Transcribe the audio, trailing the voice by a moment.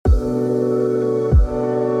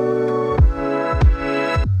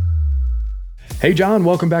Hey John,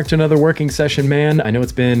 welcome back to another working session, man. I know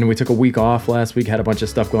we took a week off last week, had a bunch of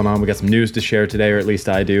stuff going on. We got some news to share today, or at least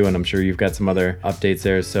I do, and I'm sure you've got some other updates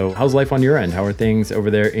there. So how's life on your end? How are things over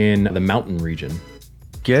there in the mountain region?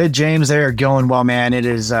 Good, James. They're going well, man. It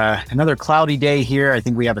is another cloudy day here. I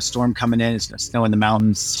think we have a storm coming in. It's going to snow in the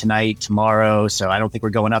mountains tonight, tomorrow. So I don't think we're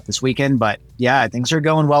going up this weekend. But yeah, things are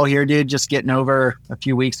going well here, dude. Just getting over a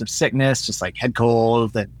few weeks of sickness, just like head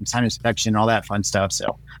cold, the sinus infection, all that fun stuff.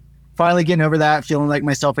 So finally getting over that, feeling like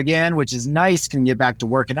myself again, which is nice. Can get back to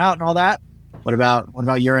working out and all that. What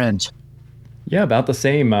about your end? Yeah, about the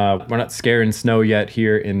same. We're not scaring snow yet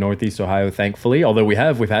here in Northeast Ohio, thankfully. Although we've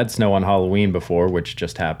had snow on Halloween before, which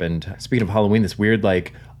just happened. Speaking of Halloween, this weird,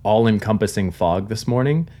 all-encompassing fog this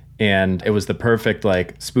morning. And it was the perfect,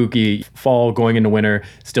 spooky fall going into winter,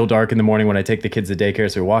 still dark in the morning when I take the kids to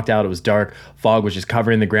daycare. So we walked out, it was dark, fog was just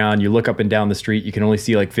covering the ground. You look up and down the street, you can only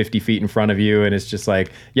see 50 feet in front of you. And it's just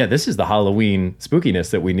this is the Halloween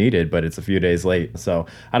spookiness that we needed, but it's a few days late. So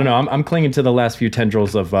I don't know, I'm clinging to the last few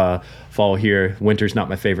tendrils of fall here. Winter's not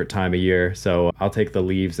my favorite time of year. So I'll take the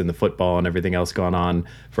leaves and the football and everything else going on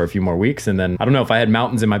for a few more weeks. And then I don't know, if I had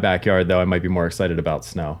mountains in my backyard, though, I might be more excited about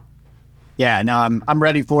snow. Yeah, no, I'm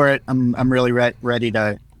ready for it. I'm really ready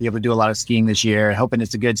to be able to do a lot of skiing this year. Hoping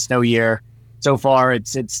it's a good snow year. So far,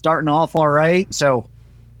 it's starting off all right. So,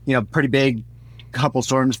 pretty big couple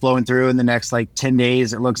storms flowing through in the next 10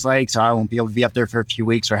 days, it looks like. So I won't be able to be up there for a few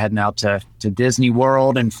weeks. We're heading out to Disney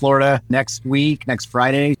World in Florida next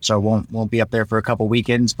Friday. So won't be up there for a couple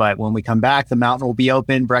weekends. But when we come back, the mountain will be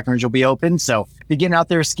open, Breckenridge will be open. So be getting out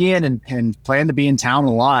there skiing and plan to be in town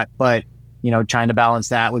a lot. But trying to balance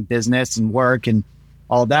that with business and work and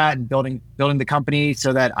all that, and building the company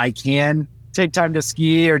so that I can take time to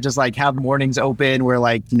ski or just have mornings open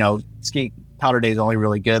where ski powder day is only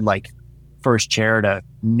really good first chair to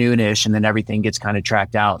noonish, and then everything gets kind of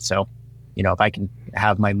tracked out. So, if I can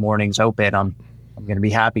have my mornings open, I'm going to be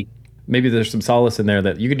happy. Maybe there's some solace in there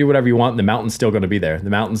that you can do whatever you want and the mountain's still going to be there. The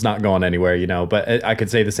mountain's not going anywhere, but I could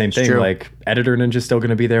say the same thing. Editor Ninja's still going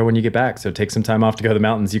to be there when you get back. So take some time off to go to the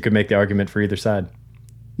mountains. You could make the argument for either side.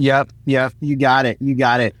 Yep. You got it.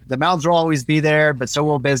 The mountains will always be there, but so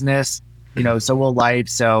will business, so will life.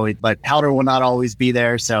 But powder will not always be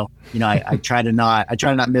there. So, I try to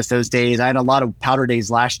not miss those days. I had a lot of powder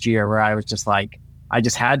days last year where I was just I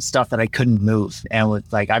just had stuff that I couldn't move. And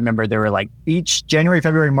I remember there were each January,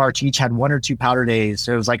 February, March, each had 1 or 2 powder days.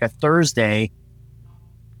 So it was a Thursday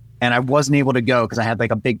and I wasn't able to go because I had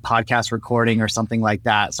a big podcast recording or something like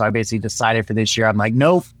that. So I basically decided for this year, I'm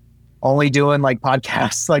nope, only doing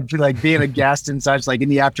podcasts, being a guest and such, in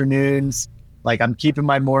the afternoons. I'm keeping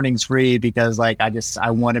my mornings free because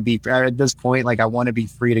I want to be at this point, I want to be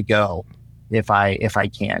free to go if I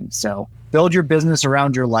can. So build your business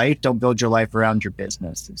around your life. Don't build your life around your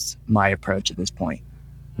business is my approach at this point.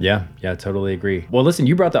 Yeah, totally agree. Well, listen,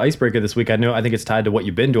 you brought the icebreaker this week. I think it's tied to what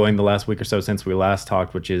you've been doing the last week or so since we last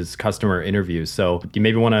talked, which is customer interviews. So do you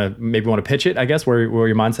maybe want to pitch it, I guess, where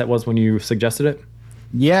your mindset was when you suggested it?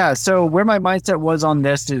 Yeah. So where my mindset was on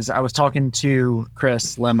this is I was talking to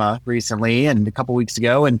Chris Lemma recently and a couple weeks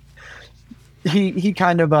ago, and he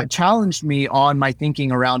kind of challenged me on my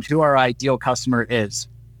thinking around who our ideal customer is.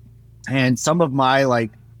 And some of my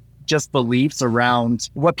just beliefs around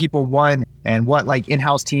what people want and what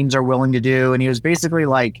in-house teams are willing to do. And he was basically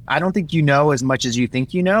I don't think you know as much as you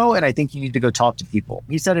think you know. And I think you need to go talk to people.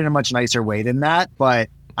 He said it in a much nicer way than that. But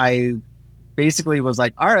I basically was all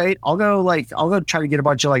right, I'll go try to get a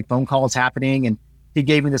bunch of phone calls happening. And he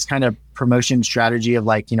gave me this kind of promotion strategy of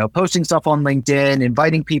posting stuff on LinkedIn,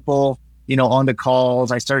 inviting people, onto calls.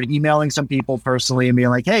 I started emailing some people personally and being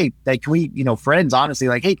hey, can we, friends, honestly,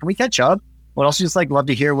 hey, can we catch up? What else? Just love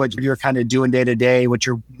to hear what you're kind of doing day to day, what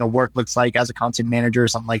your work looks like as a content manager or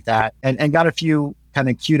something like that. And got a few kind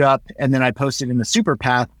of queued up. And then I posted in the Super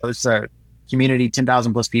Path, those community,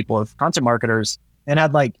 10,000 plus people of content marketers, and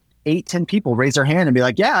had 8-10 people raise their hand and be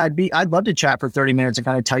yeah, I'd love to chat for 30 minutes and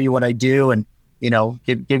kind of tell you what I do and,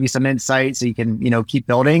 give you some insight so you can, keep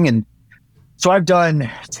building. And so I've done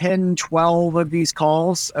 10, 12 of these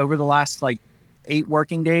calls over the last 8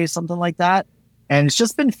 working days, something like that. And it's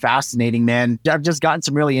just been fascinating, man. I've just gotten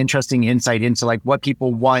some really interesting insight into what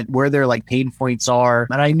people want, where their pain points are.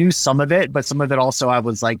 And I knew some of it, but some of it also I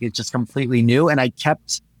was it's just completely new. And I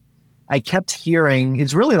kept hearing,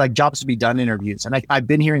 it's really jobs to be done interviews. And I've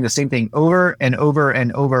been hearing the same thing over and over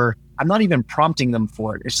and over. I'm not even prompting them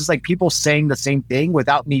for it. It's just people saying the same thing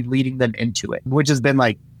without me leading them into it, which has been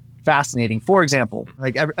fascinating. For example,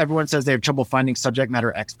 like everyone says they have trouble finding subject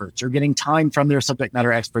matter experts or getting time from their subject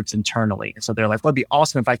matter experts internally. So they're like, well, it'd be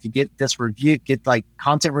awesome if I could get this review, get like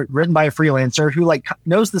content written by a freelancer who like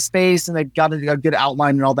knows the space and they've got a good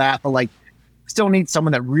outline and all that, but like still need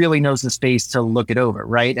someone that really knows the space to look it over,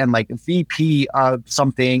 right? And like a VP of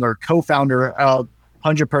something or co-founder of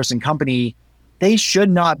 100-person company, they should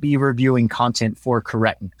not be reviewing content for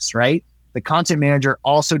correctness, right? The content manager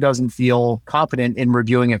also doesn't feel confident in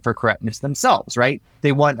reviewing it for correctness themselves, right?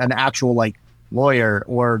 They want an actual like lawyer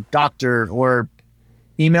or doctor or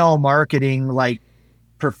email marketing like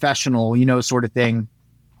professional, sort of thing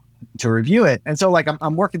to review it. And so like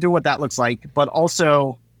I'm working through what that looks like, but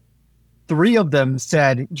also 3 of them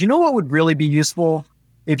said, do you know what would really be useful?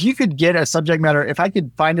 If you could get if I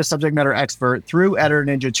could find a subject matter expert through Editor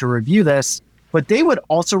Ninja to review this, but they would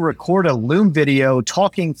also record a Loom video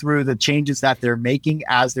talking through the changes that they're making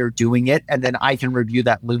as they're doing it. And then I can review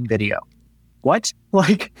that Loom video. What?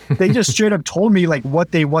 Like they just straight up told me like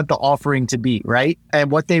what they want the offering to be, right? And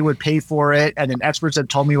what they would pay for it. And then experts have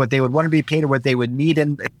told me what they would want to be paid or what they would need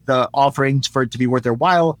in the offerings for it to be worth their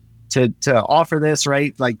while to offer this,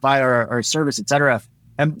 right? Like via our service, et cetera.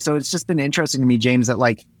 And so it's just been interesting to me, James, that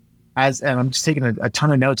like, and I'm just taking a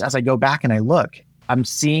ton of notes as I go back and I look, I'm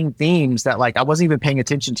seeing themes that like I wasn't even paying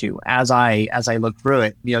attention to as I look through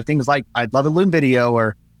it. Things like I'd love a Loom video,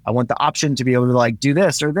 or I want the option to be able to like do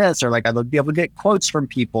this, or like I'd love to be able to get quotes from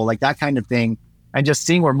people, like that kind of thing. And just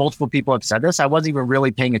seeing where multiple people have said this, I wasn't even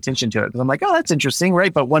really paying attention to it because I'm like, oh, that's interesting,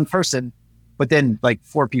 right? But one person, but then like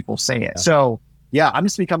 4 people say it. So yeah, I'm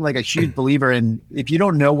just becoming like a huge believer in if you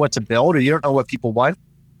don't know what to build or you don't know what people want,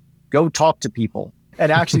 go talk to people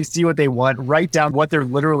and actually see what they want, write down what they're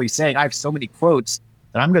literally saying. I have so many quotes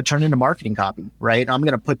that I'm going to turn into marketing copy, right? I'm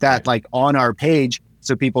going to put that like on our page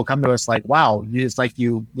so people come to us like, wow, it's like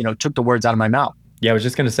you took the words out of my mouth. Yeah, I was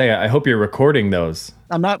just going to say, I hope you're recording those.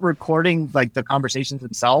 I'm not recording like the conversations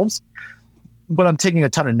themselves, but I'm taking a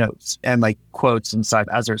ton of notes and like quotes and stuff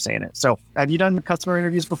as they're saying it. So have you done customer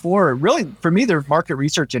interviews before? Really, for me, they're market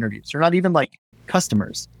research interviews. They're not even like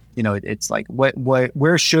customers. It's like,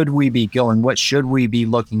 where should we be going? What should we be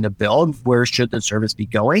looking to build? Where should the service be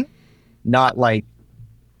going? Not like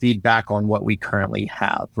feedback on what we currently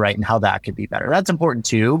have, right? And how that could be better. That's important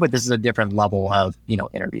too, but this is a different level of,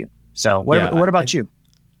 interview. So what about you?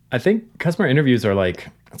 I think customer interviews are like,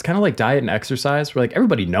 it's kind of like diet and exercise where like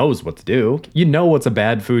everybody knows what to do. You know what's a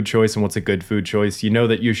bad food choice and what's a good food choice. You know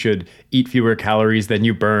that you should eat fewer calories than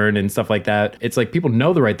you burn and stuff like that. It's like people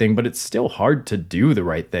know the right thing, but it's still hard to do the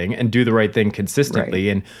right thing and do the right thing consistently.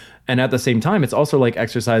 Right. And at the same time, it's also like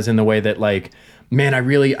exercise in the way that like, man,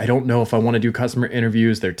 I don't know if I want to do customer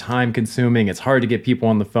interviews. They're time consuming. It's hard to get people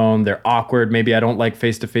on the phone. They're awkward. Maybe I don't like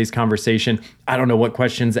face-to-face conversation. I don't know what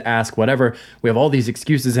questions to ask, whatever. We have all these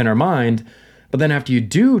excuses in our mind. But then after you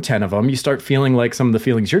do 10 of them, you start feeling like some of the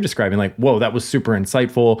feelings you're describing, like, whoa, that was super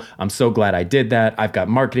insightful. I'm so glad I did that. I've got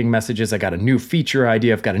marketing messages. I got a new feature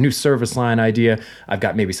idea. I've got a new service line idea. I've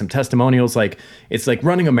got maybe some testimonials. Like, it's like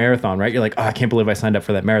running a marathon, right? You're like, oh, I can't believe I signed up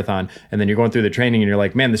for that marathon. And then you're going through the training and you're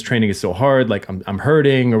like, man, this training is so hard. Like I'm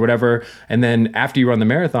hurting or whatever. And then after you run the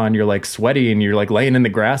marathon, you're like sweaty and you're like laying in the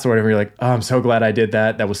grass or whatever. You're like, oh, I'm so glad I did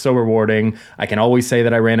that. That was so rewarding. I can always say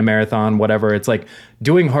that I ran a marathon, whatever. It's like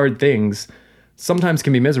doing hard things sometimes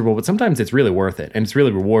can be miserable, but sometimes it's really worth it and it's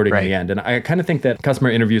really rewarding in the end. And I kind of think that customer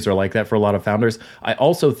interviews are like that for a lot of founders. I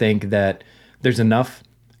also think that there's enough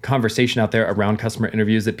conversation out there around customer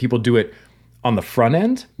interviews that people do it on the front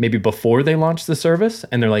end, maybe before they launch the service.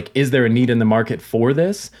 And they're like, is there a need in the market for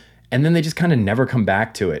this? And then they just kind of never come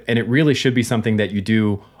back to it. And it really should be something that you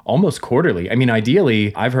do almost quarterly. I mean,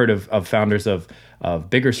 ideally, I've heard of founders of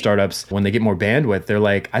bigger startups, when they get more bandwidth, they're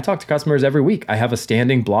like, I talk to customers every week. I have a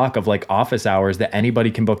standing block of like office hours that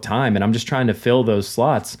anybody can book time. And I'm just trying to fill those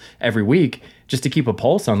slots every week just to keep a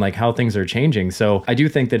pulse on like how things are changing. So I do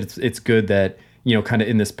think that it's good that, kind of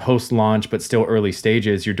in this post-launch, but still early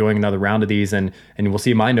stages, you're doing another round of these. And we'll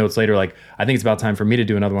see in my notes later, like, I think it's about time for me to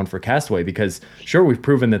do another one for Castaway, because sure, we've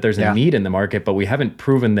proven that there's a need in the market, but we haven't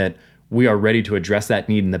proven that we are ready to address that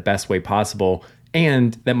need in the best way possible.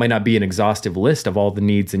 And that might not be an exhaustive list of all the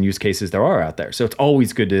needs and use cases there are out there. So it's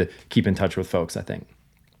always good to keep in touch with folks, I think.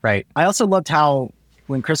 Right. I also loved how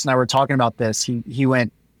when Chris and I were talking about this, he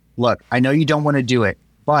went, look, I know you don't want to do it,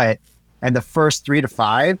 but in the first 3 to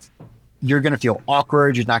 5, you're going to feel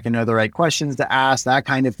awkward. You're not going to know the right questions to ask, that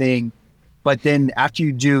kind of thing. But then after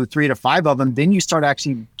you do 3 to 5 of them, then you start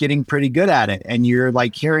actually getting pretty good at it. And you're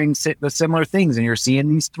like hearing the similar things and you're seeing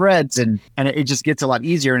these threads and it just gets a lot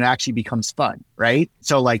easier and it actually becomes fun. Right.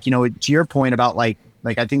 So like, to your point about like,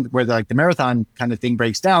 I think where the marathon kind of thing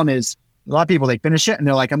breaks down is A lot of people, they finish it and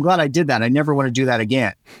they're like, I'm glad I did that. I never want to do that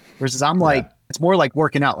again. Versus I'm like, it's more like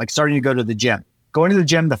working out, like starting to go to the gym. Going to the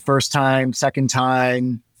gym the first time, second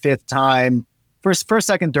time, fifth time, first,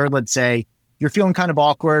 second, third, let's say, you're feeling kind of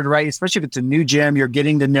awkward, right? Especially if it's a new gym, you're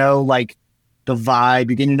getting to know like the vibe,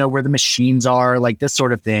 you're getting to know where the machines are, like this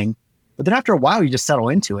sort of thing. But then after a while, you just settle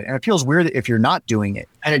into it. And it feels weird if you're not doing it.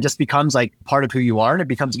 And it just becomes like part of who you are. And it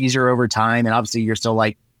becomes easier over time. And obviously you're still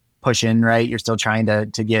like pushing, right? You're still trying to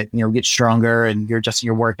get, get stronger and you're adjusting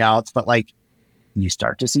your workouts. But like you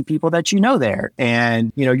start to see people that there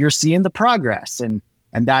and, you're seeing the progress. And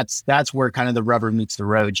that's where kind of the rubber meets the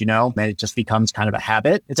road, and it just becomes kind of a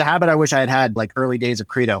habit. It's a habit I wish I had like early days of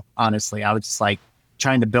Credo, honestly. I was just like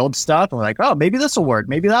trying to build stuff and like, oh, maybe this will work.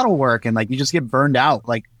 Maybe that'll work. And like, you just get burned out,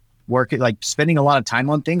 like spending a lot of time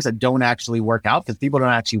on things that don't actually work out because people don't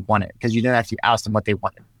actually want it because you didn't actually ask them what they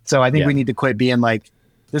wanted. So I think we need to quit being like,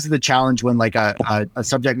 this is the challenge when like a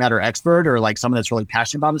subject matter expert or like someone that's really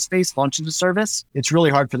passionate about the space launches a service. It's really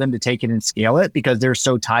hard for them to take it and scale it because they're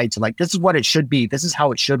so tied to like, this is what it should be. This is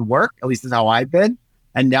how it should work. At least this is how I've been.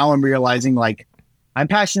 And now I'm realizing like, I'm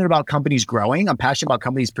passionate about companies growing. I'm passionate about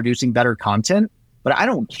companies producing better content, but I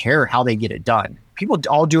don't care how they get it done. People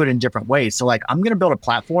all do it in different ways. So like, I'm going to build a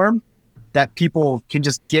platform that people can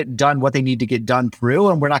just get done what they need to get done through.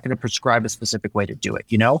 And we're not going to prescribe a specific way to do it.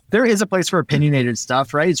 There is a place for opinionated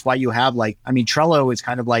stuff, right? It's why you have Trello is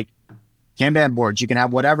kind of like Kanban boards. You can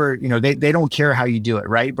have whatever, they don't care how you do it,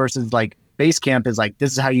 right? Versus like Basecamp is like,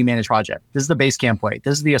 this is how you manage project. This is the Basecamp way.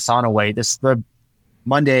 This is the Asana way. This is the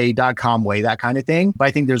Monday.com way, that kind of thing. But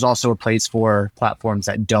I think there's also a place for platforms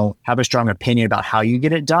that don't have a strong opinion about how you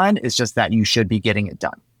get it done. It's just that you should be getting it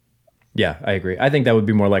done. Yeah, I agree. I think that would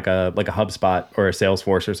be more like a HubSpot or a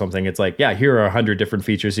Salesforce or something. It's like, yeah, here are 100 different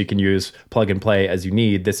features you can use, plug and play as you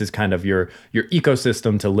need. This is kind of your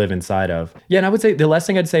ecosystem to live inside of. Yeah, and I would say the last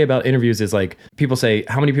thing I'd say about interviews is like, people say,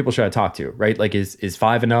 how many people should I talk to, right? Like, is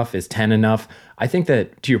 5 enough? Is 10 enough? I think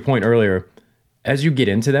that, to your point earlier, as you get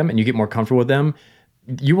into them and you get more comfortable with them,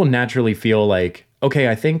 you will naturally feel like, okay,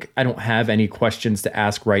 I think I don't have any questions to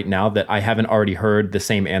ask right now that I haven't already heard the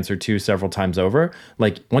same answer to several times over.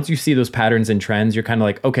 Like once you see those patterns and trends, you're kind of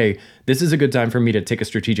like, okay, this is a good time for me to take a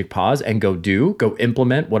strategic pause and go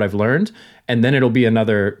implement what I've learned. And then it'll be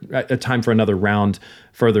a time for another round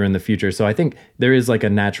further in the future. So I think there is like a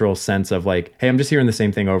natural sense of like, hey, I'm just hearing the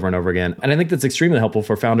same thing over and over again. And I think that's extremely helpful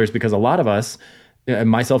for founders because a lot of us,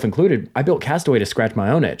 myself included, I built Castaway to scratch my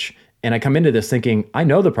own itch. And I come into this thinking, I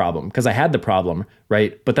know the problem because I had the problem,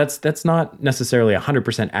 right? But that's not necessarily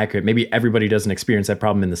 100% accurate. Maybe everybody doesn't experience that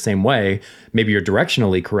problem in the same way. Maybe you're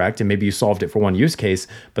directionally correct and maybe you solved it for one use case,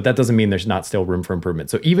 but that doesn't mean there's not still room for improvement.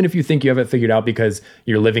 So even if you think you have it figured out because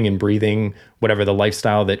you're living and breathing whatever the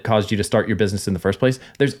lifestyle that caused you to start your business in the first place,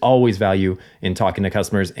 there's always value in talking to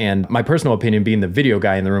customers. And my personal opinion, being the video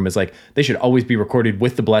guy in the room, is like they should always be recorded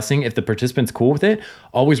with the blessing. If the participant's cool with it,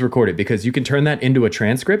 always record it because you can turn that into a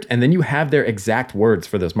transcript and then you have their exact words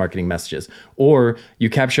for those marketing messages. Or you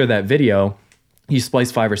capture that video, you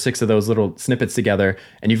splice 5 or 6 of those little snippets together,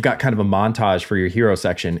 and you've got kind of a montage for your hero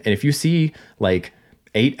section. And if you see like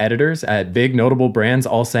 8 editors at big notable brands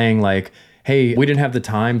all saying like, hey, we didn't have the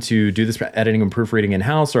time to do this editing and proofreading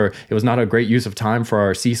in-house, or it was not a great use of time for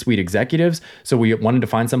our C-suite executives, so we wanted to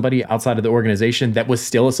find somebody outside of the organization that was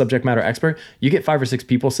still a subject matter expert. You get 5 or 6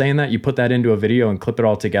 people saying that, you put that into a video and clip it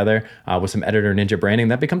all together with some editor ninja branding,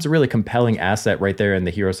 that becomes a really compelling asset right there in the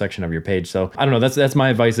hero section of your page. So I don't know, that's my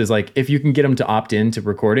advice is like, if you can get them to opt in to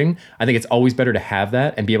recording, I think it's always better to have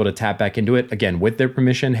that and be able to tap back into it, again, with their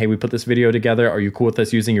permission. Hey, we put this video together. Are you cool with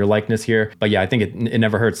us using your likeness here? But yeah, I think it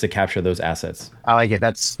never hurts to capture those assets. I like it.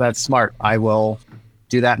 That's smart. I will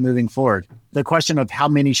do that moving forward. The question of how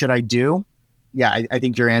many should I do? Yeah, I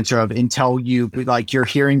think your answer of until you like you're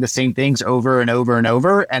hearing the same things over and over and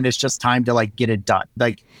over, and it's just time to like get it done.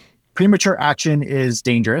 Like premature action is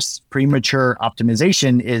dangerous. Premature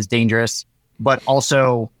optimization is dangerous, but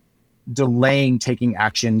also delaying taking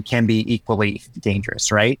action can be equally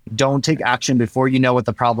dangerous, right? Don't take action before you know what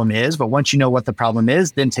the problem is, but once you know what the problem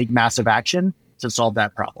is, then take massive action to solve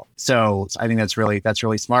that problem. So I think that's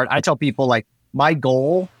really smart. I tell people like my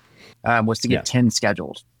goal was to get 10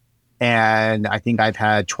 scheduled. And I think I've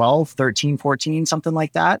had 12, 13, 14, something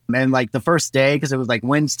like that. And like the first day, because it was like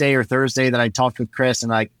Wednesday or Thursday that I talked with Chris and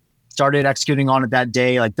like started executing on it that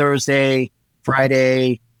day, like Thursday,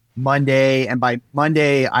 Friday, Monday. And by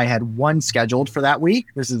Monday, I had 1 scheduled for that week.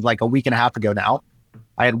 This is like a week and a half ago now.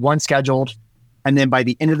 I had 1 scheduled. And then by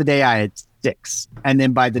the end of the day, I had 6. And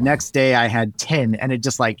then by the next day, I had 10. And it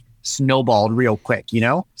just like snowballed real quick,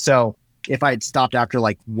 So if I had stopped after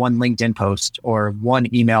like 1 LinkedIn post or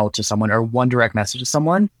 1 email to someone or 1 direct message to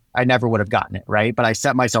someone, I never would have gotten it, right? But I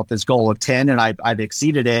set myself this goal of 10 and I've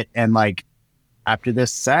exceeded it. And like after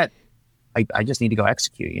this set, I just need to go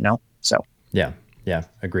execute, So yeah,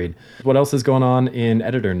 agreed. What else is going on in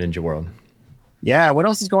Editor Ninja world? Yeah, what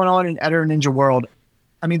else is going on in Editor Ninja world?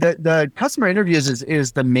 I mean, the customer interviews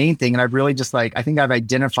is the main thing. And I've really just I think I've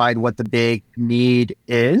identified what the big need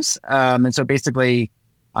is. And so basically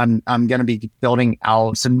I'm going to be building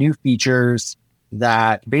out some new features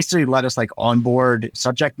that basically let us onboard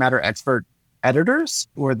subject matter expert editors,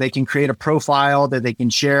 where they can create a profile that they can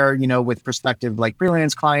share, with prospective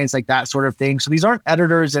freelance clients, that sort of thing. So these aren't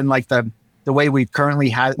editors in the way we've currently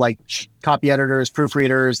had copy editors,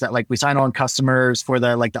 proofreaders that we sign on customers for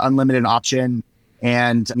the unlimited option.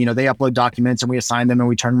 And, they upload documents and we assign them and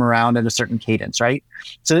we turn them around at a certain cadence, right?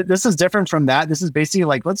 So this is different from that. This is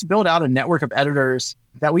basically let's build out a network of editors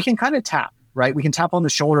that we can kind of tap, right? We can tap on the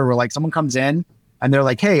shoulder where someone comes in and they're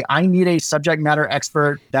like, hey, I need a subject matter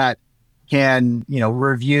expert that can,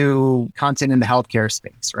 review content in the healthcare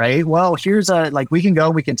space, right? Well, here's we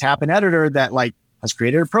can tap an editor that has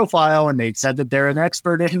created a profile and they said that they're an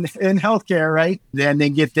expert in healthcare, right? Then they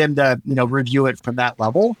get them to, review it from that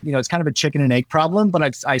level. It's kind of a chicken and egg problem,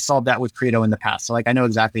 but I solved that with Credo in the past. So I know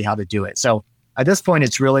exactly how to do it. So at this point,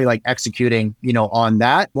 it's really executing, on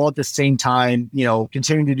that, while at the same time,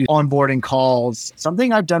 continuing to do onboarding calls.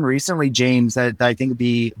 Something I've done recently, James, that I think would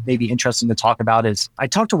be maybe interesting to talk about is I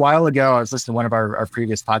talked a while ago, I was listening to one of our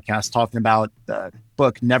previous podcasts talking about the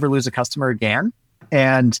book, Never Lose a Customer Again.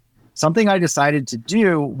 And something I decided to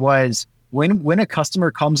do was when a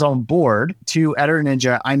customer comes on board to Editor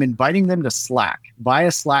Ninja, I'm inviting them to Slack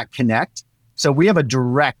via Slack Connect. So we have a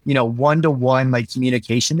direct, one-to-one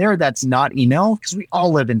communication there that's not email, because we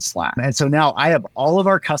all live in Slack. And so now I have all of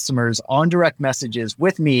our customers on direct messages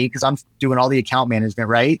with me because I'm doing all the account management,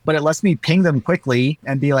 right? But it lets me ping them quickly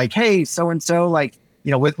and be like, hey, so-and-so,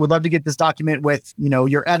 would love to get this document with,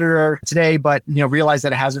 your editor today, but, realize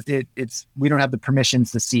that we don't have the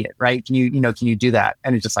permissions to see it, right? Can you do that?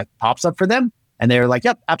 And it just pops up for them. And they're like,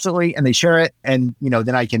 yep, absolutely. And they share it. And,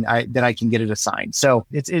 then I can get it assigned. So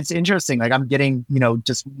it's interesting. I'm getting,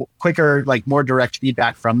 just quicker, more direct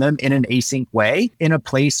feedback from them in an async way in a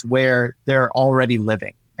place where they're already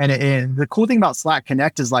living. And the cool thing about Slack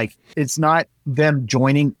Connect is it's not them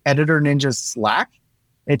joining Editor Ninja's Slack.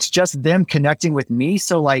 It's just them connecting with me.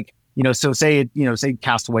 So so say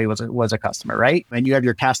Castaway was a customer, right? And you have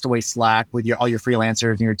your Castaway Slack with all your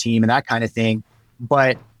freelancers and your team and that kind of thing.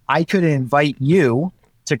 But I could invite you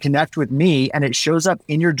to connect with me and it shows up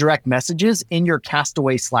in your direct messages in your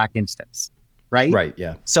Castaway Slack instance, right? Right,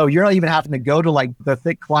 yeah. So you're not even having to go to the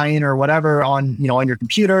thick client or whatever on your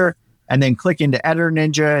computer and then click into Editor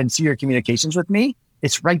Ninja and see your communications with me.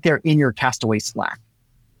 It's right there in your Castaway Slack.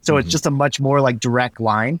 So it's just a much more direct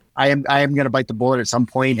line. I am going to bite the bullet at some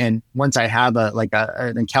point, and once I have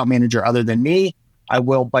an account manager other than me, I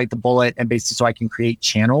will bite the bullet and basically so I can create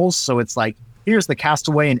channels. So it's here's the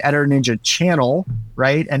Castaway and Editor Ninja channel,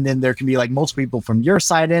 right? And then there can be multiple people from your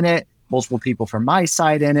side in it, multiple people from my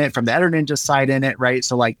side in it, from the Editor Ninja side in it, right?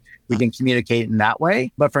 So we can communicate in that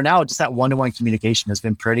way. But for now, just that one-to-one communication has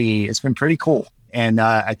been pretty cool, and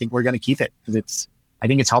I think we're going to keep it because I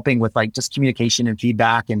think it's helping with just communication and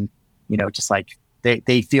feedback and, just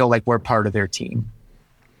they feel like we're part of their team.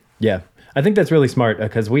 Yeah. I think that's really smart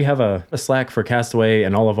because we have a Slack for Castaway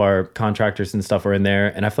and all of our contractors and stuff are in there.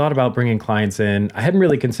 And I've thought about bringing clients in. I hadn't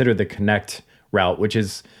really considered the Connect route, which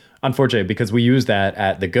is unfortunate because we use that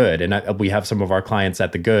at The Good. And we have some of our clients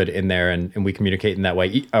at The Good in there and we communicate in that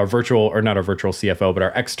way. Our virtual, or not our virtual CFO, but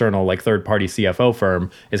our external third-party CFO firm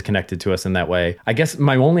is connected to us in that way. I guess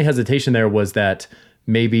my only hesitation there was that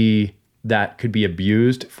maybe that could be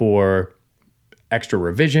abused for extra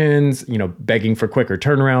revisions, begging for quicker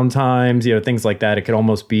turnaround times, things like that. It could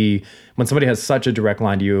almost be when somebody has such a direct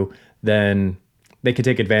line to you, then they could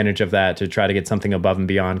take advantage of that to try to get something above and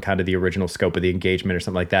beyond kind of the original scope of the engagement or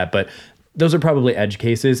something like that. But those are probably edge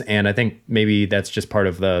cases. And I think maybe that's just part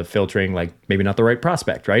of the filtering, maybe not the right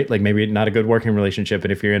prospect, right? Maybe not a good working relationship.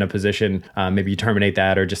 And if you're in a position, maybe you terminate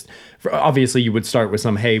that or just, obviously you would start with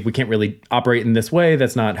some, hey, we can't really operate in this way.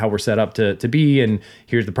 That's not how we're set up to be. And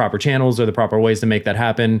here's the proper channels or the proper ways to make that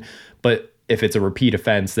happen. But if it's a repeat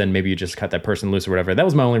offense, then maybe you just cut that person loose or whatever. That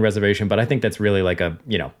was my only reservation. But I think that's really like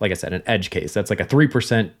I said, an edge case. That's a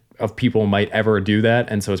 3% of people might ever do that.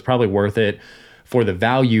 And so it's probably worth it for the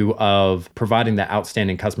value of providing that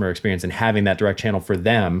outstanding customer experience and having that direct channel for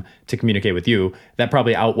them to communicate with you. That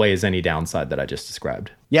probably outweighs any downside that I just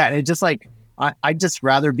described. Yeah. And it's just I'd just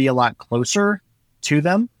rather be a lot closer to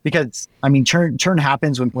them because churn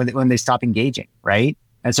happens when they stop engaging. Right.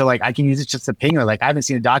 And so I can use it just to ping her. I haven't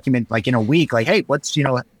seen a document in a week, hey, what's,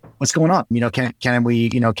 what's going on? Can we,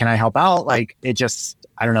 can I help out? Like it just,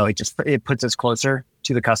 I don't know. It puts us closer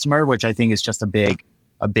to the customer, which I think is just a big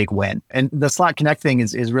win. And the Slack Connect thing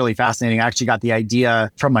is really fascinating. I actually got the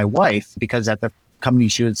idea from my wife because at the company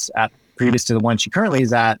she was at previous to the one she currently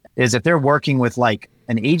is at, is if they're working with like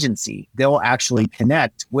an agency, they'll actually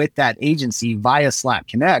connect with that agency via Slack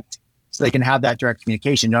Connect so they can have that direct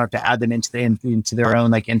communication. You don't have to add them into their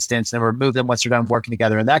own like instance and remove them once they're done working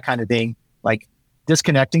together and that kind of thing. Like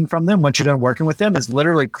disconnecting from them once you're done working with them is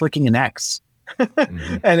literally clicking an X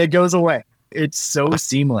and it goes away. It's so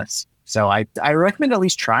seamless. So I recommend at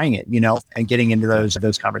least trying it, and getting into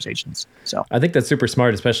those conversations. So I think that's super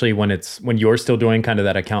smart, especially when you're still doing kind of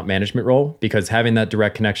that account management role, because having that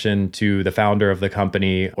direct connection to the founder of the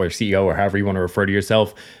company or CEO or however you want to refer to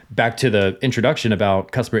yourself, back to the introduction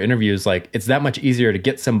about customer interviews, like it's that much easier to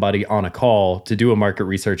get somebody on a call to do a market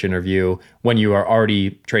research interview when you are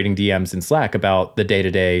already trading DMs in Slack about the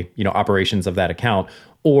day-to-day, operations of that account.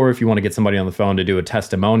 Or if you want to get somebody on the phone to do a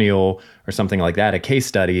testimonial or something like that, a case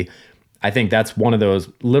study, I think that's one of those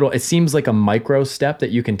it seems like a micro step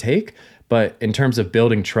that you can take, but in terms of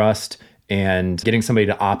building trust and getting somebody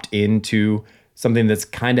to opt into something that's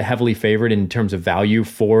kind of heavily favored in terms of value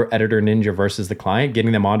for Editor Ninja versus the client,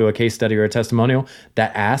 getting them onto a case study or a testimonial,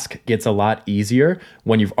 that ask gets a lot easier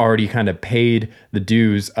when you've already kind of paid the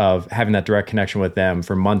dues of having that direct connection with them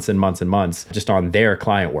for months and months and months just on their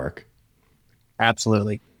client work.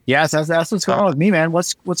 Absolutely. Yes, that's what's going on with me, man.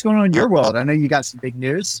 What's going on in your world? I know you got some big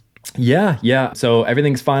news. Yeah. So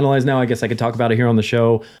everything's finalized now. I guess I could talk about it here on the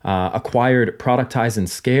show. Acquired Productize and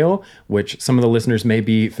Scale, which some of the listeners may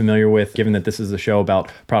be familiar with, given that this is a show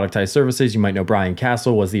about productized services. You might know Brian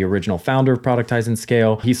Castle was the original founder of Productize and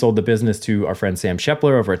Scale. He sold the business to our friend Sam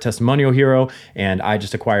Shepler over at Testimonial Hero, and I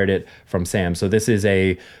just acquired it from Sam. So this is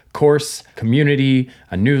a course, community,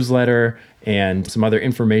 a newsletter, and some other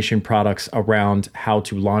information products around how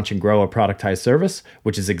to launch and grow a productized service,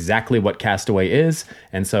 which is exactly what Castaway is.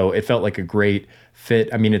 And so it felt like a great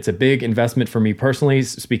fit. I mean, it's a big investment for me personally,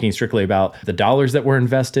 speaking strictly about the dollars that were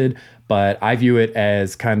invested, but I view it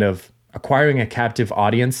as kind of acquiring a captive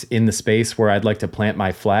audience in the space where I'd like to plant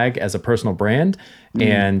my flag as a personal brand.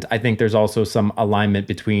 And I think there's also some alignment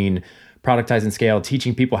between Productize and Scale,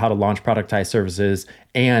 teaching people how to launch productized services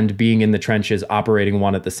and being in the trenches, operating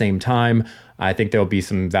one at the same time. I think there'll be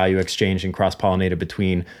some value exchange and cross-pollinated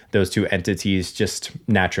between those two entities just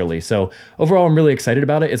naturally. So overall, I'm really excited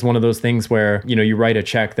about it. It's one of those things where, you write a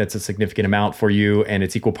check that's a significant amount for you and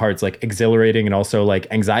it's equal parts like exhilarating and also like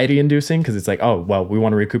anxiety inducing because it's like, oh, well, we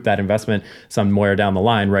want to recoup that investment somewhere down the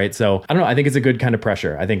line, right? So I don't know. I think it's a good kind of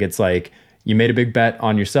pressure. I think it's like, you made a big bet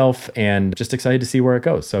on yourself and just excited to see where it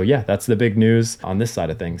goes. So yeah, that's the big news on this side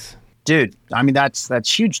of things. Dude, I mean, that's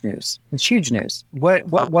huge news. It's huge news. What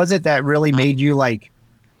was it that really made you like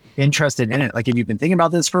interested in it? Like, have you been thinking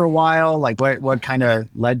about this for a while? Like what kind of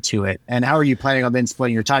led to it? And how are you planning on then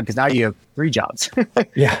splitting your time? Because now you have 3 jobs.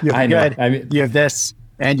 Yeah, I know. You have this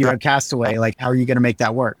and you have Castaway. Like, how are you going to make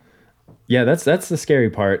that work? Yeah, that's the scary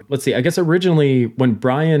part. Let's see. I guess originally when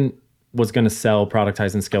Brian was going to sell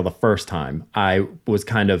Productize and Scale the first time, I was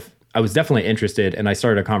definitely interested and I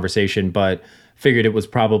started a conversation, but figured it was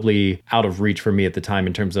probably out of reach for me at the time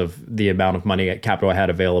in terms of the amount of money capital I had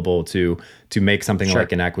available to make something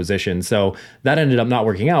like an acquisition. So that ended up not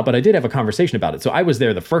working out, but I did have a conversation about it. So I was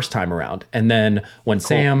there the first time around. And then when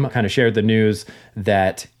Sam kind of shared the news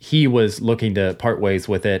that he was looking to part ways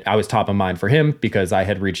with it, I was top of mind for him because I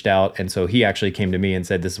had reached out. And so he actually came to me and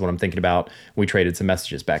said, this is what I'm thinking about. We traded some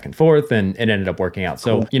messages back and forth and it ended up working out.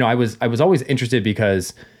 So, I was always interested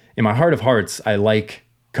because in my heart of hearts, I like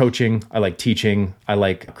coaching, I like teaching, I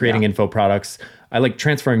like creating info products. I like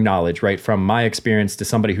transferring knowledge, right, from my experience to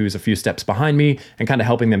somebody who's a few steps behind me and kind of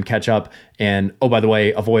helping them catch up and, oh, by the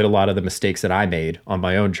way, avoid a lot of the mistakes that I made on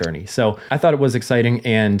my own journey. So I thought it was exciting.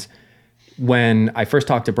 And when I first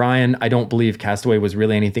talked to Brian, I don't believe Castaway was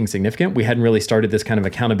really anything significant. We hadn't really started this kind of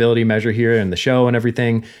accountability measure here in the show and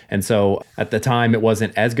everything. And so at the time, it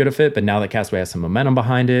wasn't as good a fit. But now that Castaway has some momentum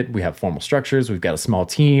behind it, we have formal structures, we've got a small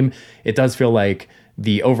team. It does feel like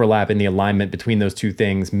the overlap and the alignment between those two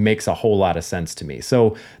things makes a whole lot of sense to me.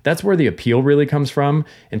 So that's where the appeal really comes from.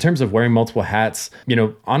 In terms of wearing multiple hats,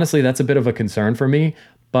 honestly, that's a bit of a concern for me.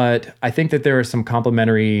 But I think that there are some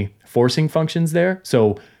complementary forcing functions there.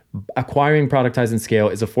 So acquiring Productize and Scale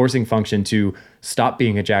is a forcing function to stop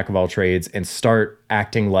being a jack of all trades and start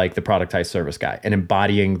acting like the productized service guy and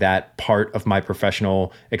embodying that part of my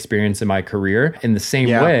professional experience in my career. In the same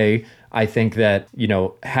way, I think that,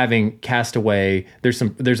 having Castaway,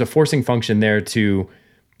 there's a forcing function there to,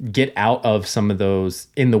 get out of some of those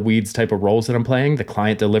in the weeds type of roles that I'm playing, the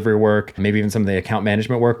client delivery work, maybe even some of the account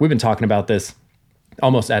management work. We've been talking about this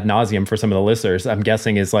almost ad nauseum for some of the listeners. I'm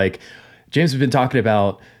guessing is like, James has been talking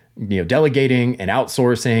about, delegating and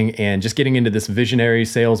outsourcing and just getting into this visionary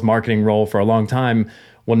sales marketing role for a long time.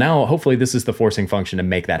 Well, now hopefully this is the forcing function to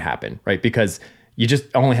make that happen, right? Because you just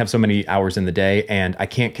only have so many hours in the day, and I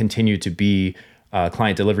can't continue to be a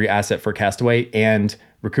client delivery asset for Castaway and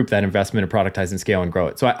recoup that investment and productize and scale and grow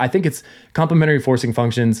it. So I think it's complementary forcing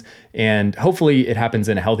functions, and hopefully it happens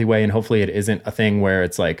in a healthy way, and hopefully it isn't a thing where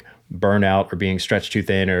it's like burnout or being stretched too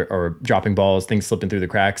thin or dropping balls, things slipping through the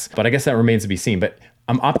cracks. But I guess that remains to be seen. But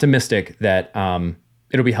I'm optimistic that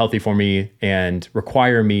it'll be healthy for me and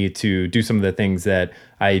require me to do some of the things that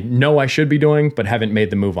I know I should be doing, but haven't made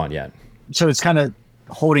the move on yet. So it's kind of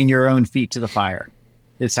holding your own feet to the fire.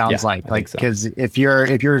 It sounds like because if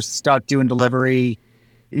you're stuck doing delivery,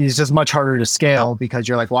 it's just much harder to scale because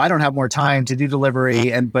you're like, well, I don't have more time to do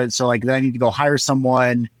delivery. So then I need to go hire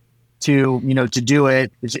someone to do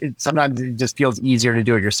it. Sometimes it just feels easier to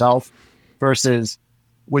do it yourself versus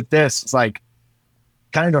with this, it's like,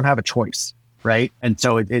 kind of don't have a choice, right? And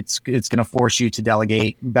so it's going to force you to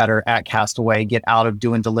delegate better at Castaway, get out of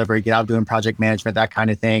doing delivery, get out of doing project management, that kind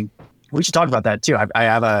of thing. We should talk about that too.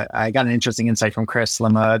 I got an interesting insight from Chris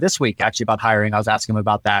Lima this week actually about hiring. I was asking him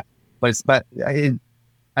about that, but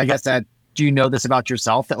I guess that, do you know this about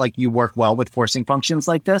yourself that like you work well with forcing functions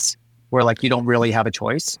like this, where like you don't really have a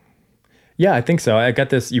choice? Yeah, I think so. I got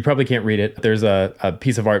this. You probably can't read it. There's a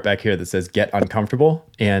piece of art back here that says "Get Uncomfortable,"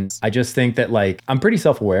 and I just think that like I'm pretty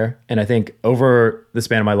self-aware, and I think over the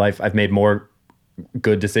span of my life, I've made more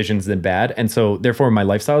good decisions than bad, and so therefore my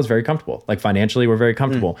lifestyle is very comfortable. Like financially, we're very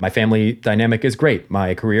comfortable. My family dynamic is great.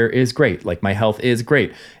 My career is great. Like my health is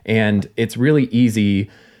great, and it's really easy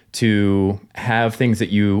to have things that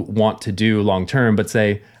you want to do long term, but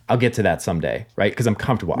say, I'll get to that someday, right? Because I'm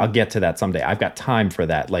comfortable. I'll get to that someday. I've got time for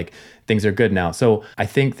that. Like things are good now. So I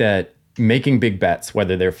think that making big bets,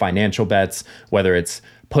 whether they're financial bets, whether it's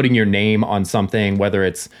putting your name on something, whether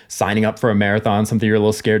it's signing up for a marathon, something you're a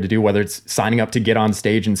little scared to do, whether it's signing up to get on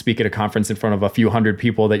stage and speak at a conference in front of a few hundred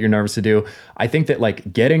people that you're nervous to do. I think that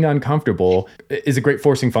like getting uncomfortable is a great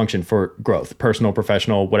forcing function for growth, personal,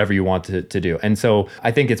 professional, whatever you want to do. And so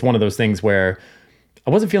I think it's one of those things where I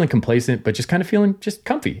wasn't feeling complacent, but just kind of feeling just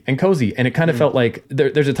comfy and cozy. And it kind of felt like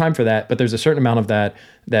there's a time for that, but there's a certain amount of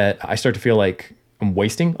that I start to feel like I'm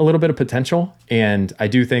wasting a little bit of potential. And I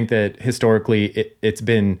do think that historically it's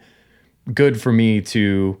been good for me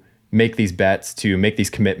to make these bets, to make these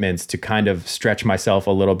commitments, to kind of stretch myself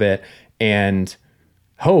a little bit and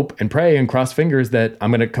hope and pray and cross fingers that I'm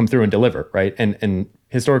going to come through and deliver, right? And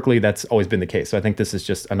historically that's always been the case. So I think this is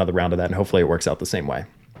just another round of that, and hopefully it works out the same way.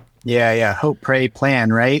 Yeah. Hope, pray,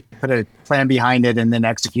 plan, right? Put a plan behind it and then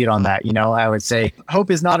execute on that. I would say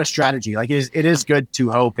hope is not a strategy. Like it is good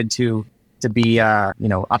to hope and to be,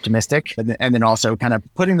 optimistic, and then also kind of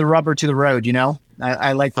putting the rubber to the road.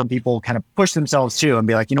 I like when people kind of push themselves too and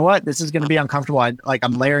be like, you know what, this is going to be uncomfortable.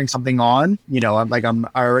 I'm layering something on, I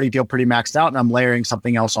already feel pretty maxed out and I'm layering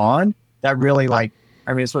something else on that really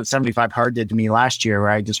it's what 75 Hard did to me last year, where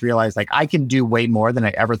I just realized like I can do way more than I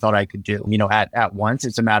ever thought I could do, at once.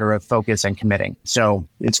 It's a matter of focus and committing. So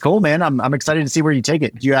it's cool, man. I'm excited to see where you take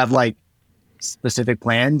it. Do you have like specific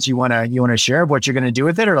plans you want to share of what you're going to do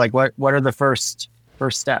with it, or like what are the first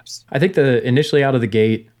steps? I think initially out of the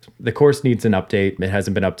gate, the course needs an update. It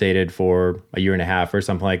hasn't been updated for a year and a half or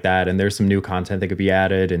something like that. And there's some new content that could be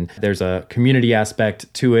added. And there's a community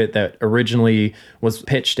aspect to it that originally was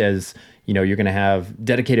pitched as, you're going to have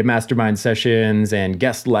dedicated mastermind sessions and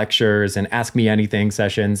guest lectures and ask me anything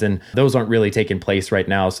sessions. And those aren't really taking place right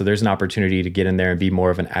now. So there's an opportunity to get in there and be more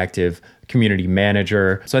of an active community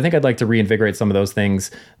manager. So I think I'd like to reinvigorate some of those things.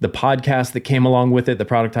 The podcast that came along with it, the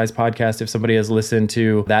Productize podcast, if somebody has listened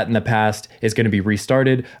to that in the past, is going to be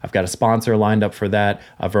restarted. I've got a sponsor lined up for that,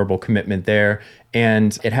 a verbal commitment there.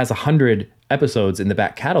 And it has 100 episodes in the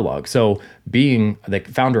back catalog. So being the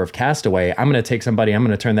founder of Castaway, I'm going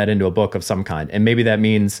to turn that into a book of some kind. And maybe that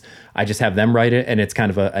means I just have them write it and it's kind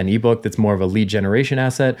of an ebook that's more of a lead generation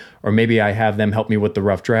asset. Or maybe I have them help me with the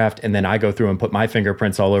rough draft and then I go through and put my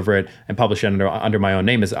fingerprints all over it and publish it under my own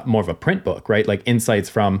name as more of a print book, right? Like insights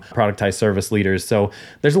from productized service leaders. So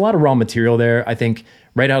there's a lot of raw material there. I think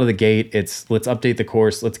right out of the gate, let's update the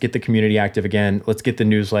course. Let's get the community active again. Let's get the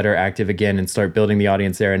newsletter active again and start building the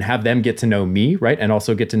audience there and have them get to know me, right? And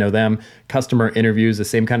also get to know them, customer interviews, the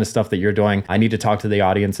same kind of stuff that you're doing. I need to talk to the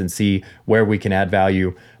audience and see where we can add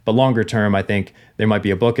value. But longer term, I think there might be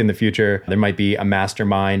a book in the future. There might be a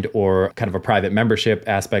mastermind or kind of a private membership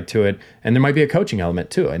aspect to it. And there might be a coaching element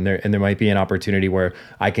too. And there might be an opportunity where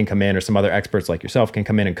I can come in, or some other experts like yourself can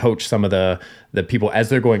come in and coach some of the people as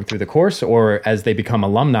they're going through the course, or as they become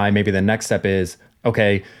alumni. Maybe the next step is,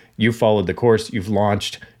 okay, you followed the course, you've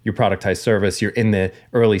launched your productized service, you're in the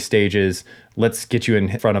early stages. Let's get you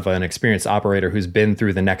in front of an experienced operator who's been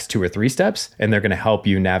through the next 2 or 3 steps, and they're going to help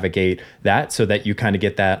you navigate that so that you kind of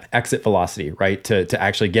get that exit velocity, right? To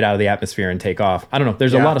actually get out of the atmosphere and take off. I don't know.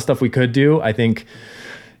 There's a lot of stuff we could do. I think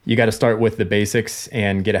you got to start with the basics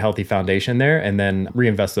and get a healthy foundation there, and then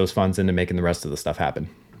reinvest those funds into making the rest of the stuff happen.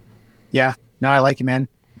 Yeah. No, I like it, man.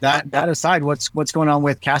 That aside, what's going on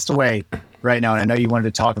with Castaway right now? And I know you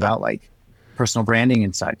wanted to talk about like personal branding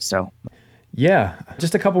and such. So yeah,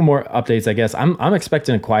 just a couple more updates, I guess. I'm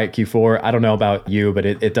expecting a quiet Q4. I don't know about you, but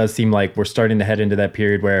it does seem like we're starting to head into that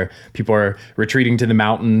period where people are retreating to the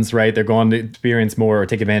mountains, right? They're going to experience more or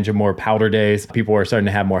take advantage of more powder days. People are starting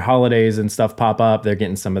to have more holidays and stuff pop up. They're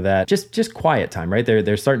getting some of that just quiet time, right?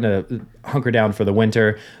 They're starting to hunker down for the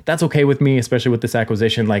winter. That's okay with me, especially with this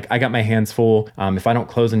acquisition. Like, I got my hands full. If I don't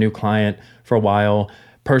close a new client for a while,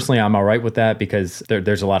 personally, I'm all right with that, because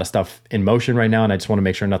there's a lot of stuff in motion right now, and I just want to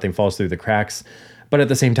make sure nothing falls through the cracks. But at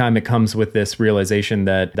the same time, it comes with this realization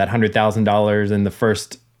that $100,000 in the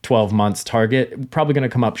first 12 months target, probably going to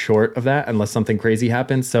come up short of that unless something crazy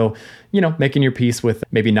happens. So, making your peace with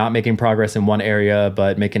maybe not making progress in one area,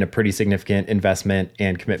 but making a pretty significant investment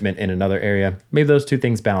and commitment in another area. Maybe those two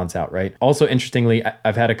things balance out, right? Also, interestingly,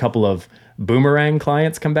 I've had a couple of boomerang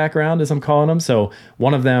clients come back around, as I'm calling them. So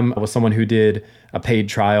one of them was someone who did a paid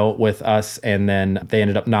trial with us, and then they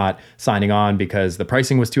ended up not signing on because the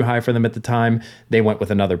pricing was too high for them at the time. They went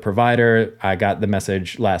with another provider. I got the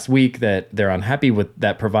message last week that they're unhappy with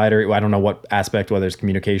that provider. I don't know what aspect, whether it's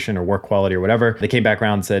communication or work quality or whatever. They came back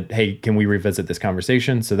around and said, hey, can we revisit this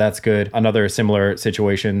conversation? So that's good. Another similar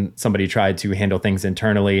situation, somebody tried to handle things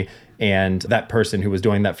internally, and that person who was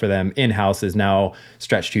doing that for them in-house is now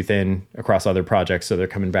stretched too thin across other projects. So they're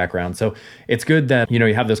coming back around. So it's good that,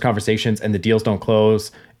 you have those conversations and the deals don't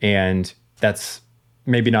close. And that's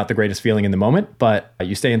maybe not the greatest feeling in the moment, but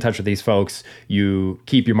you stay in touch with these folks. You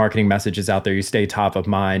keep your marketing messages out there. You stay top of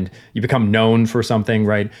mind. You become known for something,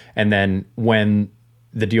 right? And then when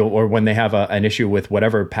the deal, or when they have an issue with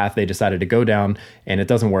whatever path they decided to go down and it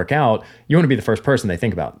doesn't work out, you want to be the first person they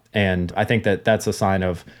think about. And I think that that's a sign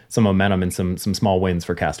of some momentum and some small wins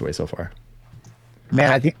for Castaway so far.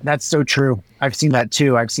 Man, I think that's so true. I've seen that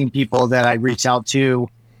too. I've seen people that I reached out to,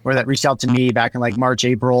 or that reached out to me back in like March,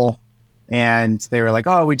 April, and they were like,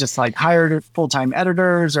 oh, we just like hired full-time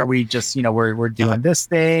editors, or we just, we're doing this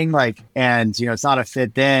thing, like, and, it's not a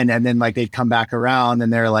fit then. And then like they'd come back around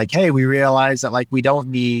and they're like, hey, we realize that like we don't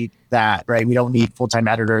need that, right? We don't need full-time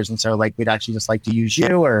editors. And so like, we'd actually just like to use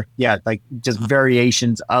you, or like just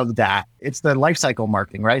variations of that. It's the life cycle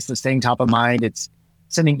marketing, right? So staying top of mind, it's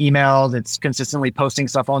sending emails, it's consistently posting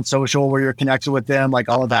stuff on social where you're connected with them, like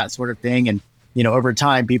all of that sort of thing. And over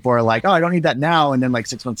time, people are like, oh, I don't need that now. And then like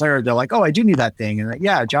 6 months later, they're like, oh, I do need that thing. And like,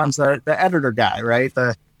 yeah, John's the editor guy, right?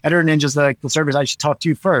 The Editor Ninja's the service I should talk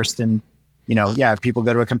to first. And, if people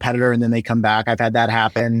go to a competitor and then they come back, I've had that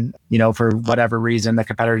happen, for whatever reason, the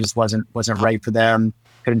competitor just wasn't right for them,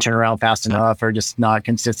 couldn't turn around fast enough, or just not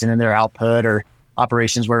consistent in their output, or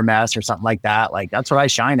operations were a mess or something like that. Like, that's what I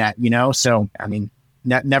shine at, So, I mean,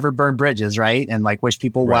 never burn bridges, right? And like wish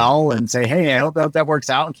people well and say, hey, I hope that works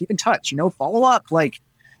out, and keep in touch, follow up. Like,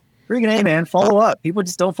 freaking hey, man, follow up. People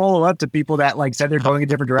just don't follow up to people that like said they're going a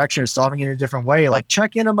different direction or solving it in a different way. Like,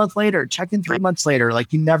 check in a month later, check in 3 months later.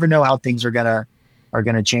 Like, you never know how things are gonna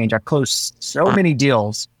change. I've closed so many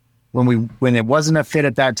deals when it wasn't a fit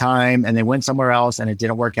at that time and they went somewhere else and it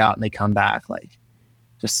didn't work out and they come back. Like,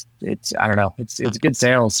 I don't know. It's good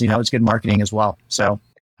sales, it's good marketing as well. So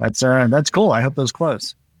that's cool. I hope those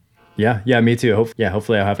close. Yeah, me too.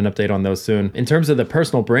 Hopefully I'll have an update on those soon. In terms of the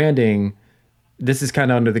personal branding, this is kind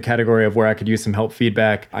of under the category of where I could use some help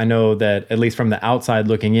feedback. I know that at least from the outside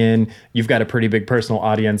looking in, you've got a pretty big personal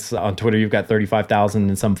audience. On Twitter, you've got 35,000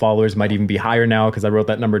 and some followers, might even be higher now because I wrote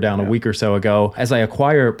that number down a week or so ago. As I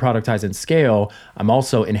acquire, productize, and scale, I'm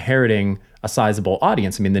also inheriting a sizable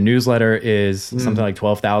audience. I mean, the newsletter is something like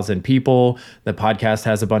 12,000 people. The podcast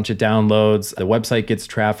has a bunch of downloads. The website gets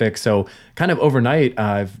traffic. So kind of overnight,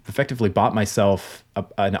 I've effectively bought myself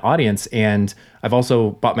an audience. And I've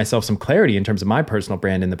also bought myself some clarity in terms of my personal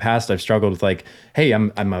brand. In the past, I've struggled with like, hey,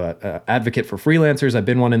 I'm a advocate for freelancers. I've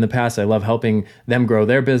been one in the past. I love helping them grow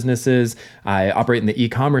their businesses. I operate in the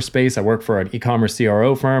e-commerce space. I work for an e-commerce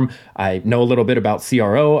CRO firm. I know a little bit about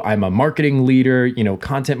CRO. I'm a marketing leader,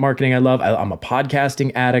 content marketing I love. I'm a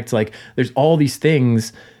podcasting addict. Like there's all these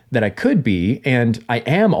things that I could be, and I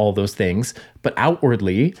am all those things, but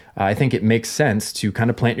outwardly, I think it makes sense to kind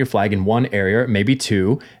of plant your flag in one area, maybe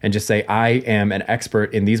two, and just say, I am an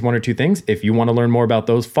expert in these one or two things. If you want to learn more about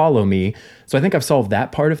those, follow me. So I think I've solved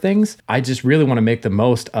that part of things. I just really want to make the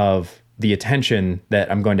most of the attention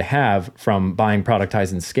that I'm going to have from buying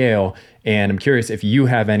Productize and Scale. And I'm curious if you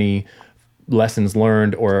have any lessons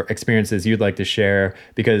learned or experiences you'd like to share,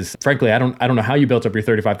 because frankly, I don't know how you built up your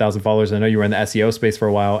 35,000 followers. I know you were in the SEO space for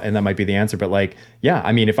a while, and that might be the answer, but like, yeah,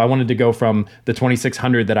 I mean, if I wanted to go from the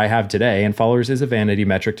 2,600 that I have today, and followers is a vanity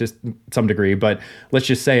metric to some degree, but let's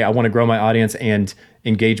just say I want to grow my audience and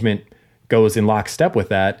engagement goes in lockstep with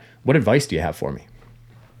that. What advice do you have for me?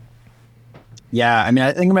 Yeah, I mean,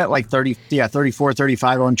 I think I'm at like 34,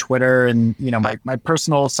 35 on Twitter, and my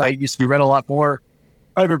personal site used to be read a lot more.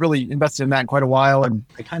 I haven't really invested in that in quite a while, and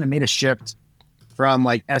I kind of made a shift from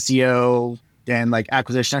like SEO and like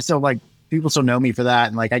acquisition. I still like people still know me for that,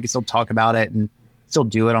 and like I can still talk about it and still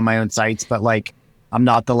do it on my own sites, but like I'm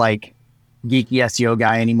not the like geeky SEO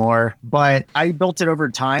guy anymore. But I built it over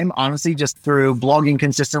time, honestly, just through blogging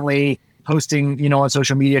consistently, posting, on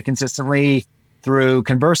social media consistently, through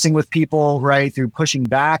conversing with people, right? Through pushing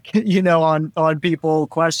back, on people,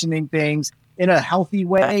 questioning things in a healthy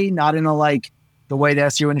way, not in a like the way the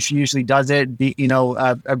SEO industry usually does it,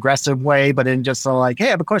 aggressive way, but in just like, hey, I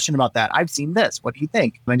have a question about that. I've seen this. What do you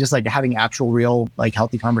think? And just like having actual, real, like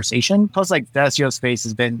healthy conversation. Plus, like the SEO space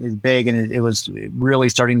is big, and it was really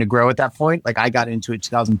starting to grow at that point. Like I got into it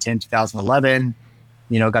 2010, 2011.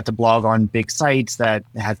 Got to blog on big sites that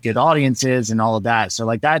have good audiences and all of that. So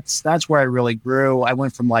like that's where I really grew. I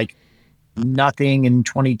went from like nothing in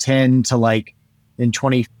 2010 to like in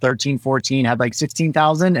 2013, 14, had like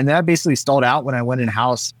 16,000. And then I basically stalled out when I went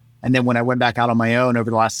in-house. And then when I went back out on my own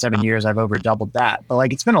over the last 7 years, I've over doubled that. But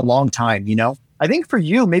like, it's been a long time, I think for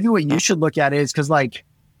you, maybe what you should look at is, because like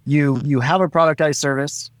you have a productized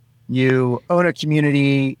service, you own a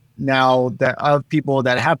community now that of people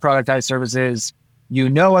that have productized services,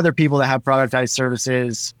 other people that have productized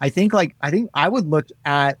services. I think I would look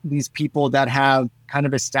at these people that have kind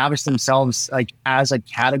of established themselves like as a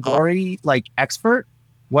category, like expert,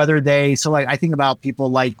 whether they, so like, I think about people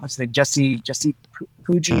like, what's the Jesse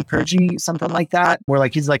Purgy, something like that, where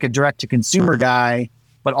like, he's like a direct to consumer guy,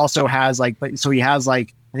 but also has like, so he has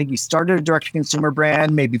like, I think he started a direct to consumer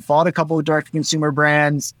brand, maybe bought a couple of direct to consumer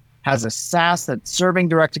brands, has a SaaS that's serving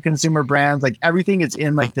direct to consumer brands. Like everything is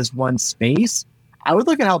in like this one space. I would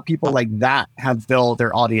look at how people like that have built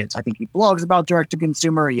their audience. I think he blogs about direct to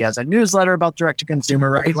consumer. He has a newsletter about direct to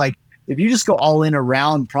consumer, right? Like if you just go all in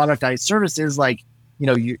around productized services, like,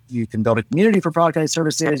 you can build a community for productized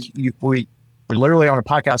services. We're literally on a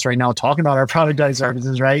podcast right now talking about our productized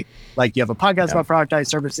services, right? Like you have a podcast about productized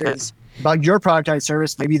services, about your productized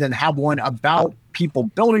service, maybe then have one about people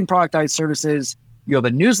building productized services. You have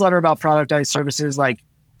a newsletter about productized services, like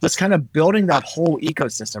just kind of building that whole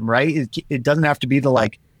ecosystem, right? It doesn't have to be the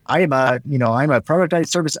like, I'm a productized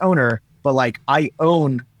service owner, but like I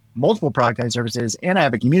own multiple productized services and I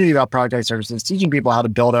have a community about productized services, teaching people how to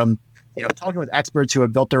build them, talking with experts who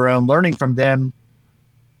have built their own, learning from them.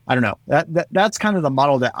 I don't know. That's kind of the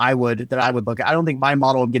model that I would look at. I don't think my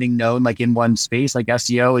model of getting known like in one space, like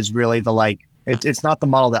SEO, is really the like, it's not the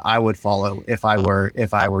model that I would follow if I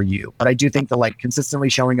were you. But I do think the like consistently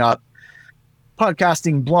showing up,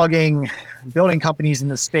 podcasting, blogging, building companies in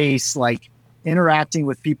the space, like interacting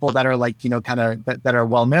with people that are like, kind of that are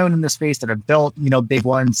well known in the space, that have built, big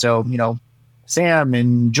ones. So, Sam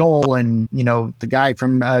and Joel and, the guy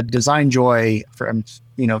from Design Joy, from,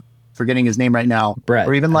 forgetting his name right now. Brett.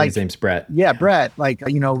 Or even like his name's Brett. Yeah, Brett. Like,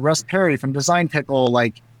 Russ Perry from Design Pickle.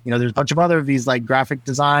 Like, there's a bunch of other of these like graphic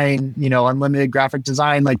design, unlimited graphic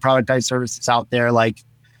design, like productized services out there. Like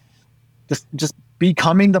just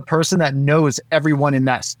becoming the person that knows everyone in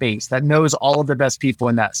that space, that knows all of the best people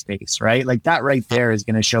in that space, right? Like that right there is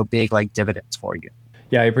going to show big like dividends for you.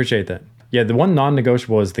 Yeah, I appreciate that. Yeah, the one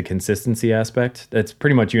non-negotiable is the consistency aspect. That's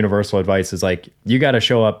pretty much universal advice, is like, you got to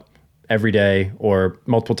show up every day or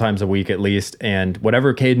multiple times a week at least. And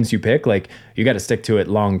whatever cadence you pick, like you got to stick to it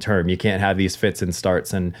long term. You can't have these fits and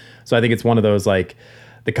starts. And so I think it's one of those like,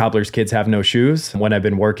 the cobbler's kids have no shoes. When I've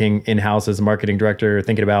been working in-house as a marketing director,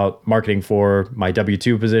 thinking about marketing for my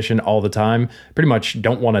W-2 position all the time, pretty much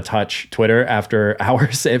don't want to touch Twitter after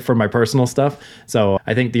hours for my personal stuff. So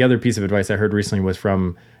I think the other piece of advice I heard recently was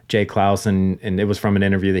from Jay Klaus, and it was from an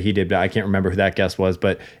interview that he did, but I can't remember who that guest was,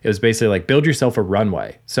 but it was basically like, build yourself a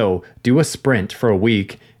runway. So do a sprint for a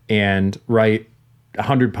week and write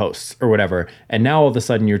 100 posts or whatever. And now all of a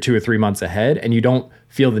sudden you're 2 or 3 months ahead and you don't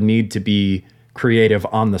feel the need to be creative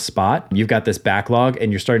on the spot. You've got this backlog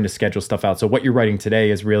and you're starting to schedule stuff out. So what you're writing today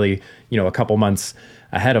is really, a couple months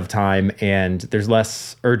ahead of time, and there's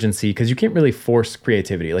less urgency because you can't really force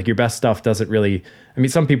creativity. Like your best stuff doesn't really,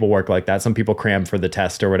 some people work like that. Some people cram for the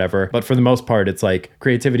test or whatever. But for the most part, it's like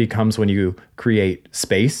creativity comes when you create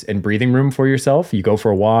space and breathing room for yourself. You go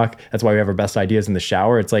for a walk. That's why we have our best ideas in the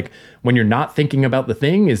shower. It's like when you're not thinking about the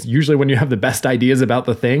thing is usually when you have the best ideas about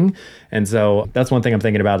the thing. And so that's one thing I'm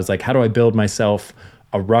thinking about is like, how do I build myself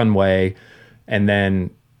a runway and then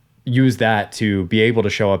use that to be able to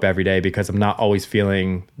show up every day, because I'm not always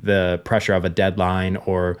feeling the pressure of a deadline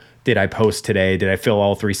or did I post today? Did I fill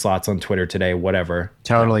all 3 slots on Twitter today? Whatever.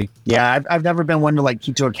 Totally. Yeah. I've never been one to like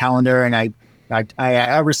keep to a calendar, and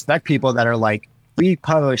I respect people that are like, we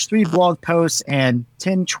publish 3 blog posts and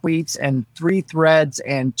 10 tweets and 3 threads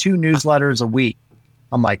and 2 newsletters a week.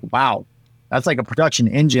 I'm like, wow, that's like a production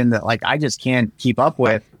engine that like I just can't keep up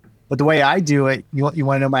with. But the way I do it, you want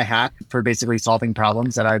to know my hack for basically solving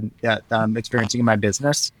problems that I'm experiencing in my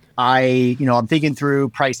business? I'm thinking through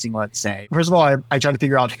pricing, let's say. First of all, I try to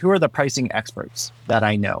figure out who are the pricing experts that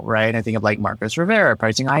I know, right? I think of like Marcos Rivera,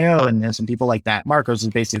 Pricing.io, and there's some people like that. Marcos is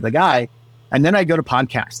basically the guy. And then I go to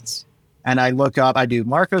podcasts and I look up, I do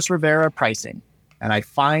Marcos Rivera pricing, and I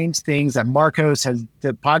find things that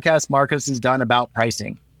the podcast Marcos has done about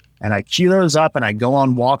pricing. And I queue those up and I go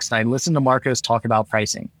on walks and I listen to Marcos talk about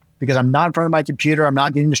pricing. Because I'm not in front of my computer, I'm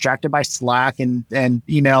not getting distracted by Slack and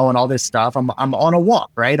email and all this stuff. I'm on a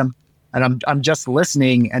walk, right? I'm just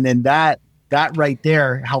listening, and then that right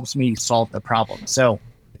there helps me solve the problem. So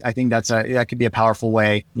I think that could be a powerful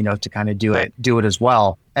way, to kind of do it as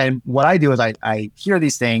well. And what I do is I hear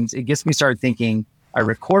these things, it gets me started thinking. I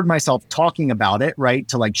record myself talking about it, right,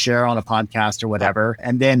 to like share on a podcast or whatever,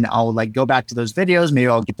 and then I'll like go back to those videos. Maybe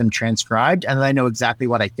I'll get them transcribed, and then I know exactly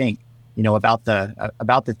what I think. About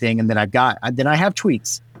the thing. And then I have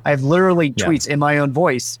tweets. I have literally tweets in my own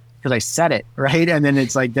voice because I said it, right? And then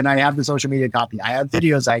it's like, then I have the social media copy. I have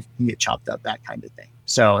videos I can get chopped up, that kind of thing.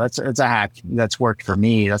 So it's a hack that's worked for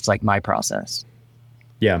me. That's like my process.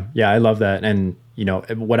 Yeah. I love that. And,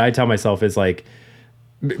 what I tell myself is like,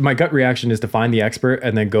 my gut reaction is to find the expert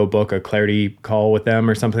and then go book a clarity call with them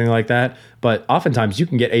or something like that. But oftentimes you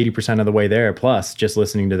can get 80% of the way there plus just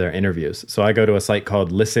listening to their interviews. So I go to a site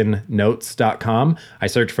called listennotes.com. I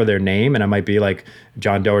search for their name and I might be like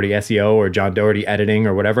John Doherty SEO or John Doherty editing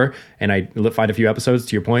or whatever. And I find a few episodes,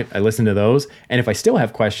 to your point. I listen to those. And if I still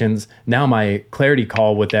have questions, now my clarity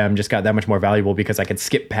call with them just got that much more valuable because I can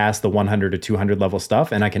skip past the 100 to 200 level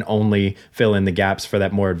stuff and I can only fill in the gaps for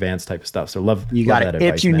that more advanced type of stuff. So love that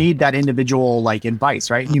advice. If you need that individual like advice,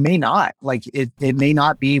 right? You may not like it may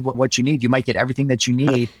not be what you need. You might get everything that you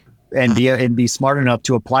need and be smart enough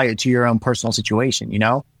to apply it to your own personal situation,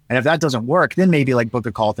 And if that doesn't work, then maybe like book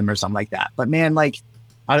a call with them or something like that. But man, like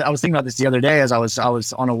I was thinking about this the other day as I was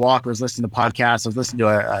on a walk, I was listening to podcasts. I was listening to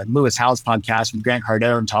a Lewis Howes podcast from Grant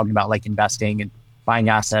Cardone talking about like investing and buying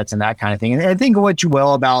assets and that kind of thing. And think of what you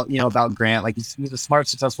will about Grant. Like he's a smart,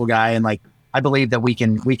 successful guy. And like, I believe that we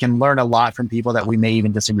can learn a lot from people that we may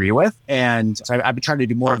even disagree with. And so I've been trying to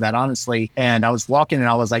do more of that, honestly. And I was walking and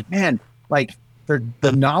I was like, man, like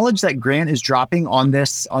the knowledge that Grant is dropping on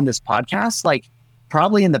this podcast, like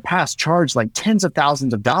probably in the past charged like tens of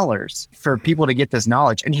thousands of dollars for people to get this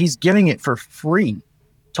knowledge. And he's giving it for free,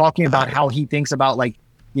 talking about how he thinks about like,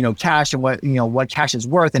 cash and what cash is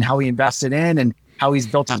worth and how he invested in and how he's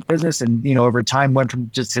built his business. And, over time went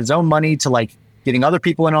from just his own money to like getting other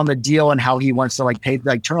people in on the deal and how he wants to like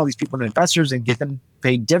turn all these people into investors and get them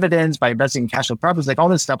paid dividends by investing in cash flow properties, like all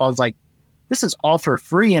this stuff. I was like, this is all for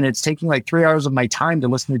free. And it's taking like 3 hours of my time to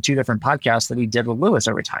listen to 2 different podcasts that he did with Lewis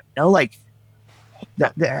every time. Like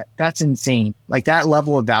that's insane. Like that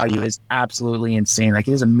level of value is absolutely insane. Like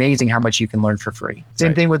it is amazing how much you can learn for free.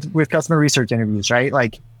 Same thing with customer research interviews, right?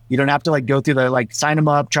 Like you don't have to like go through the, like sign them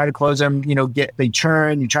up, try to close them, they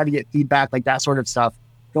churn, you try to get feedback, like that sort of stuff.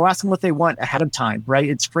 Go ask them what they want ahead of time, right?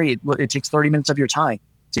 It's free. It takes 30 minutes of your time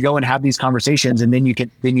to go and have these conversations. And then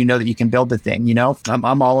you know that you can build the thing,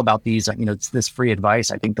 I'm all about these, it's this free advice.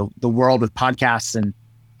 I think the world with podcasts and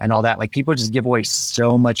all that, like people just give away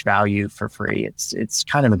so much value for free. It's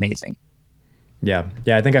kind of amazing. Yeah.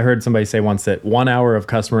 Yeah. I think I heard somebody say once that 1 hour of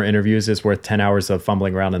customer interviews is worth 10 hours of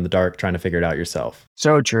fumbling around in the dark trying to figure it out yourself.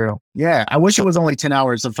 So true. Yeah. I wish it was only 10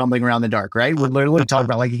 hours of fumbling around in the dark, right? We're literally talking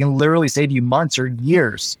about like, it can literally save you months or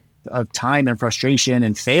years of time and frustration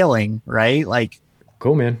and failing, right? Like,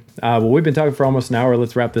 cool, man. Well, we've been talking for almost an hour.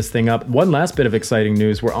 Let's wrap this thing up. One last bit of exciting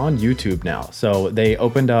news. We're on YouTube now. So they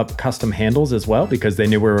opened up custom handles as well because they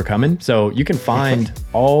knew we were coming. So you can find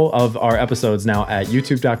all of our episodes now at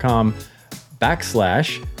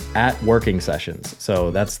youtube.com/@working-sessions.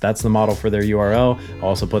 So that's the model for their URL. I'll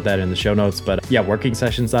also put that in the show notes. But yeah,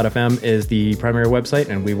 workingsessions.fm is the primary website,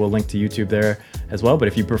 and we will link to YouTube there as well. But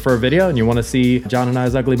if you prefer video and you want to see John and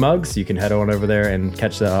I's ugly mugs, you can head on over there and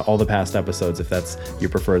catch all the past episodes if that's your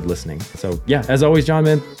preferred listening. So yeah, as always, John,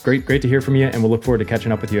 man, great to hear from you, and we'll look forward to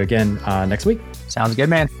catching up with you again next week. Sounds good,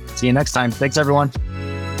 man. See you next time. Thanks, everyone.